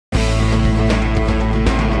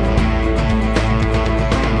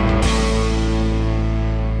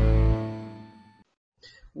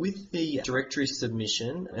With the directory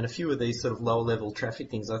submission and a few of these sort of lower level traffic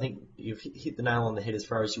things, I think you've hit the nail on the head as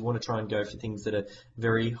far as you want to try and go for things that are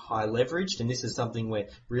very high leveraged. And this is something where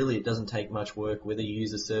really it doesn't take much work, whether you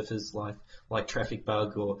use a surface like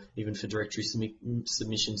TrafficBug or even for directory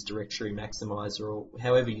submissions, Directory Maximizer, or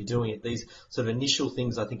however you're doing it. These sort of initial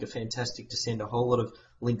things I think are fantastic to send a whole lot of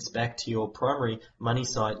links back to your primary money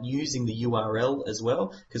site using the URL as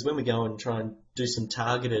well, because when we go and try and do some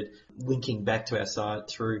targeted linking back to our site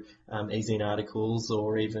through e-zine articles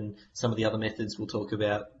or even some of the other methods we'll talk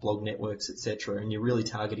about, blog networks, etc., and you're really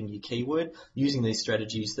targeting your keyword, using these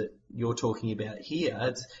strategies that you're talking about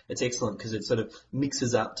here, it's excellent because it sort of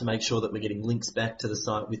mixes up to make sure that we're getting links back to the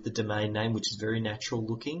site with the domain name, which is very natural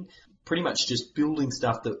looking. Pretty much just building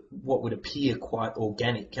stuff that what would appear quite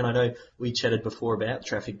organic. And I know we chatted before about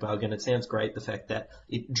TrafficBug, and it sounds great the fact that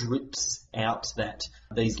it drips out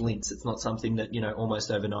these links. It's not something that, almost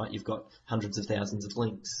overnight you've got hundreds of thousands of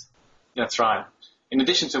links. That's right. In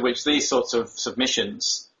addition to which, these sorts of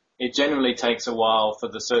submissions, it generally takes a while for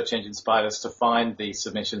the search engine spiders to find these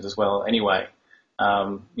submissions as well anyway.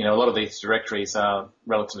 A lot of these directories are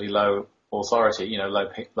relatively low authority,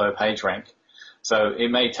 low page rank. So it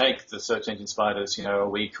may take the search engine spiders, a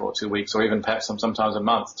week or 2 weeks, or even perhaps sometimes a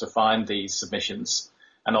month to find these submissions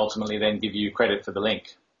and ultimately then give you credit for the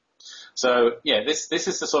link. So yeah, this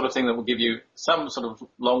is the sort of thing that will give you some sort of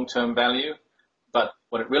long-term value, but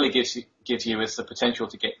what it really gives you is the potential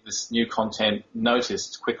to get this new content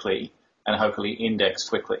noticed quickly and hopefully indexed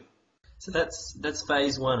quickly. So that's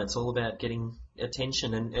phase one. It's all about getting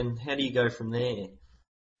attention, and how do you go from there?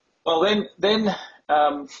 Well, then.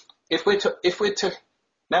 If we're to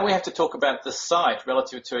now we have to talk about the site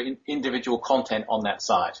relative to individual content on that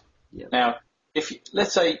site. Yep. Now,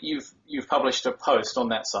 let's say you've published a post on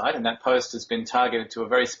that site, and that post has been targeted to a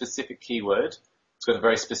very specific keyword. It's got a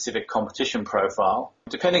very specific competition profile.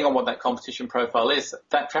 Depending on what that competition profile is,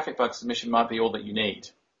 that TrafficBug submission might be all that you need.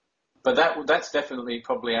 But that's definitely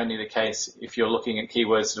probably only the case if you're looking at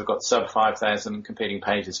keywords that have got sub 5,000 competing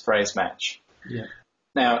pages phrase match. Yeah.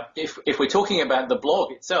 Now, if we're talking about the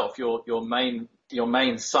blog itself, your main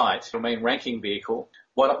site, your main ranking vehicle,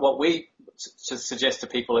 what we suggest to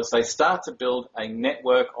people is they start to build a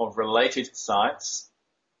network of related sites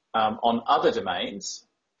on other domains,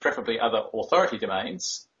 preferably other authority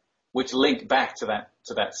domains, which link back to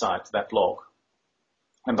that site, to that blog.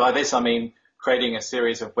 And by this I mean creating a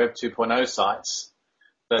series of Web 2.0 sites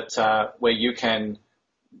that where you can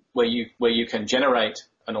generate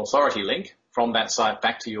an authority link from that site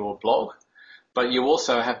back to your blog, but you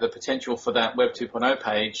also have the potential for that Web 2.0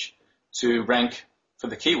 page to rank for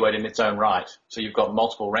the keyword in its own right. So you've got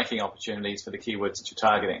multiple ranking opportunities for the keywords that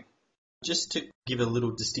you're targeting. Just to give a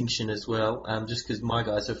little distinction as well, just because my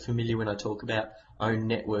guys are familiar when I talk about own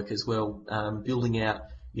network as well, building out,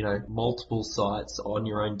 multiple sites on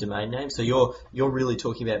your own domain name. So you're really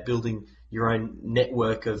talking about building your own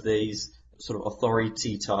network of these sort of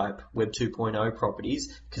authority type Web 2.0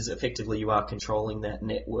 properties, because effectively you are controlling that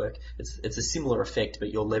network. It's a similar effect, but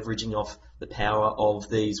you're leveraging off the power of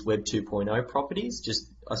these Web 2.0 properties,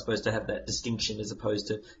 just I suppose to have that distinction as opposed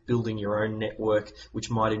to building your own network, which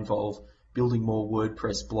might involve building more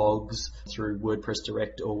WordPress blogs through WordPress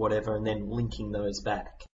Direct or whatever, and then linking those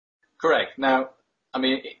back. Correct. Now, I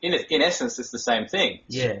mean, in essence, it's the same thing.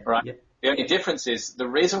 Yeah. Right. Yeah. The only difference is the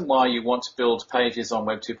reason why you want to build pages on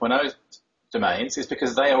Web 2.0 domains is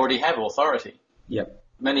because they already have authority. Yep.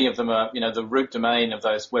 Many of them are, the root domain of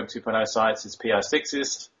those Web 2.0 sites is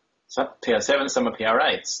PR6s, PR7s, some are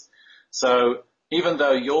PR8s. So even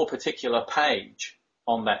though your particular page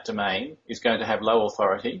on that domain is going to have low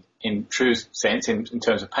authority in true sense in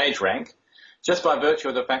terms of page rank, just by virtue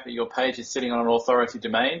of the fact that your page is sitting on an authority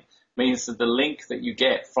domain means that the link that you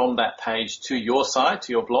get from that page to your site,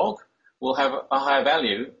 to your blog, will have a higher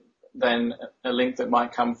value than a link that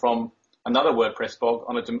might come from another WordPress blog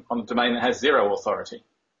on a domain that has zero authority.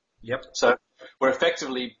 Yep. So we're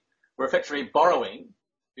effectively borrowing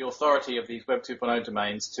the authority of these Web 2.0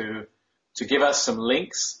 domains to give us some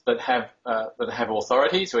links that have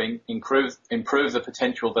authority to improve the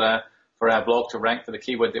potential for our blog to rank for the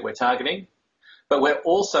keyword that we're targeting. But we're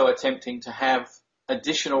also attempting to have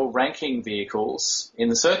additional ranking vehicles in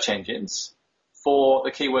the search engines for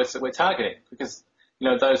the keywords that we're targeting, because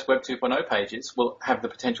those Web 2.0 pages will have the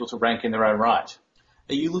potential to rank in their own right.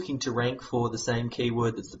 Are you looking to rank for the same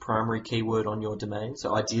keyword that's the primary keyword on your domain?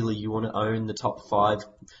 So ideally you want to own the top 5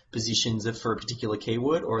 positions for a particular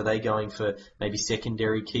keyword, or are they going for maybe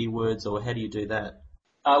secondary keywords, or how do you do that?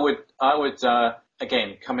 I would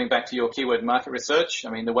again, coming back to your keyword market research, I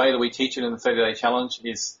mean, the way that we teach it in the 30-day challenge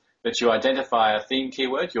is that you identify a theme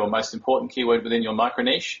keyword, your most important keyword within your micro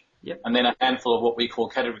niche, Yep. and then a handful of what we call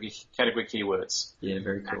category keywords. Yeah,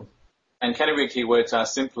 very cool. And category keywords are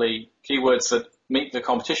simply keywords that meet the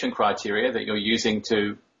competition criteria that you're using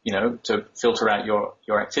to filter out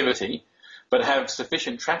your activity, but have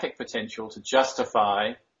sufficient traffic potential to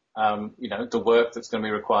justify, the work that's going to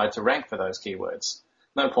be required to rank for those keywords.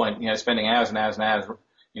 No point, spending hours and hours and hours,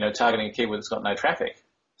 targeting a keyword that's got no traffic.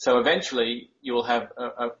 So eventually you will have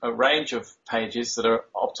a range of pages that are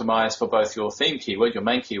optimized for both your theme keyword, your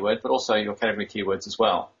main keyword, but also your category keywords as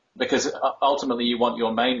well. Because ultimately you want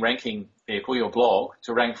your main ranking vehicle, your blog,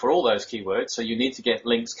 to rank for all those keywords. So you need to get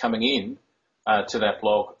links coming in to that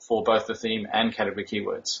blog for both the theme and category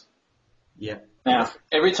keywords. Yeah. Now,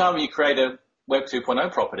 every time you create a Web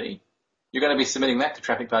 2.0 property, you're going to be submitting that to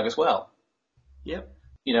TrafficBug as well. Yep.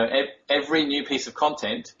 Every new piece of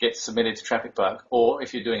content gets submitted to TrafficBug, or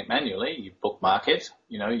if you're doing it manually, you bookmark it.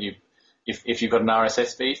 If you've got an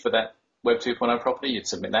RSS feed for that Web 2.0 property, you'd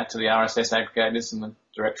submit that to the RSS aggregators and the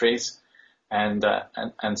directories, and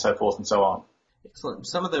so forth and so on. Excellent.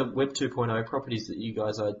 Some of the Web 2.0 properties that you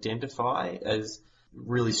guys identify as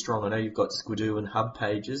really strong, I know you've got Squidoo and Hub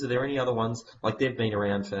Pages. Are there any other ones, like they've been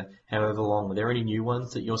around for however long, are there any new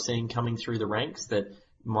ones that you're seeing coming through the ranks that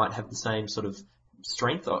might have the same sort of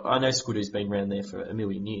strength? I know Squidoo's been around there for a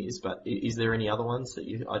million years, but is there any other ones that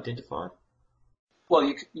you identify?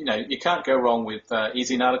 Well, you can't go wrong with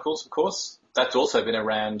EasyIn articles, of course. That's also been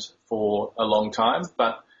around for a long time,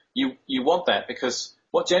 but you want that because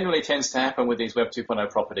what generally tends to happen with these Web 2.0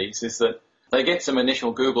 properties is that they get some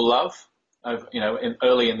initial Google love,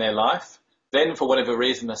 early in their life. Then, for whatever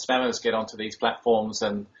reason, the spammers get onto these platforms,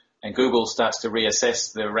 and Google starts to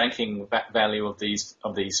reassess the ranking value of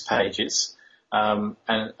these pages, and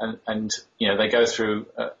they go through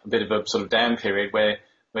a bit of a sort of down period where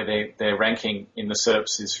their ranking in the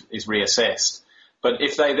SERPs is reassessed. But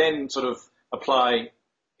if they then sort of apply,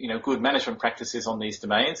 good management practices on these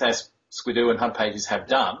domains, as Squidoo and Hub Pages have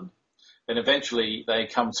done, then eventually they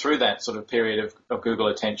come through that sort of period of Google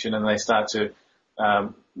attention, and they start to,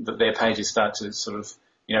 their pages start to sort of,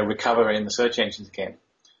 recover in the search engines again.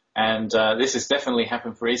 And this has definitely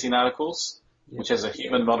happened for EasyIn articles, which has a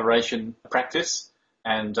human moderation practice.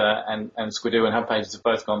 And Squidoo and Hub Pages have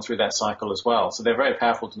both gone through that cycle as well. So they're very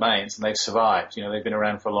powerful domains, and they've survived. They've been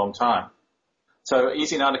around for a long time. So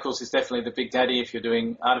EasyIn articles is definitely the big daddy if you're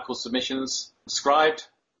doing article submissions. Scribed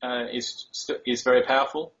is very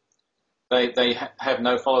powerful. They have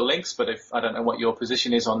no follow links, but I don't know what your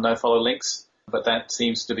position is on no follow links, but that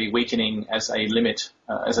seems to be weakening as a limit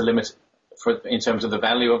in terms of the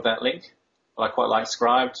value of that link. But I quite like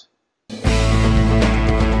Scribed.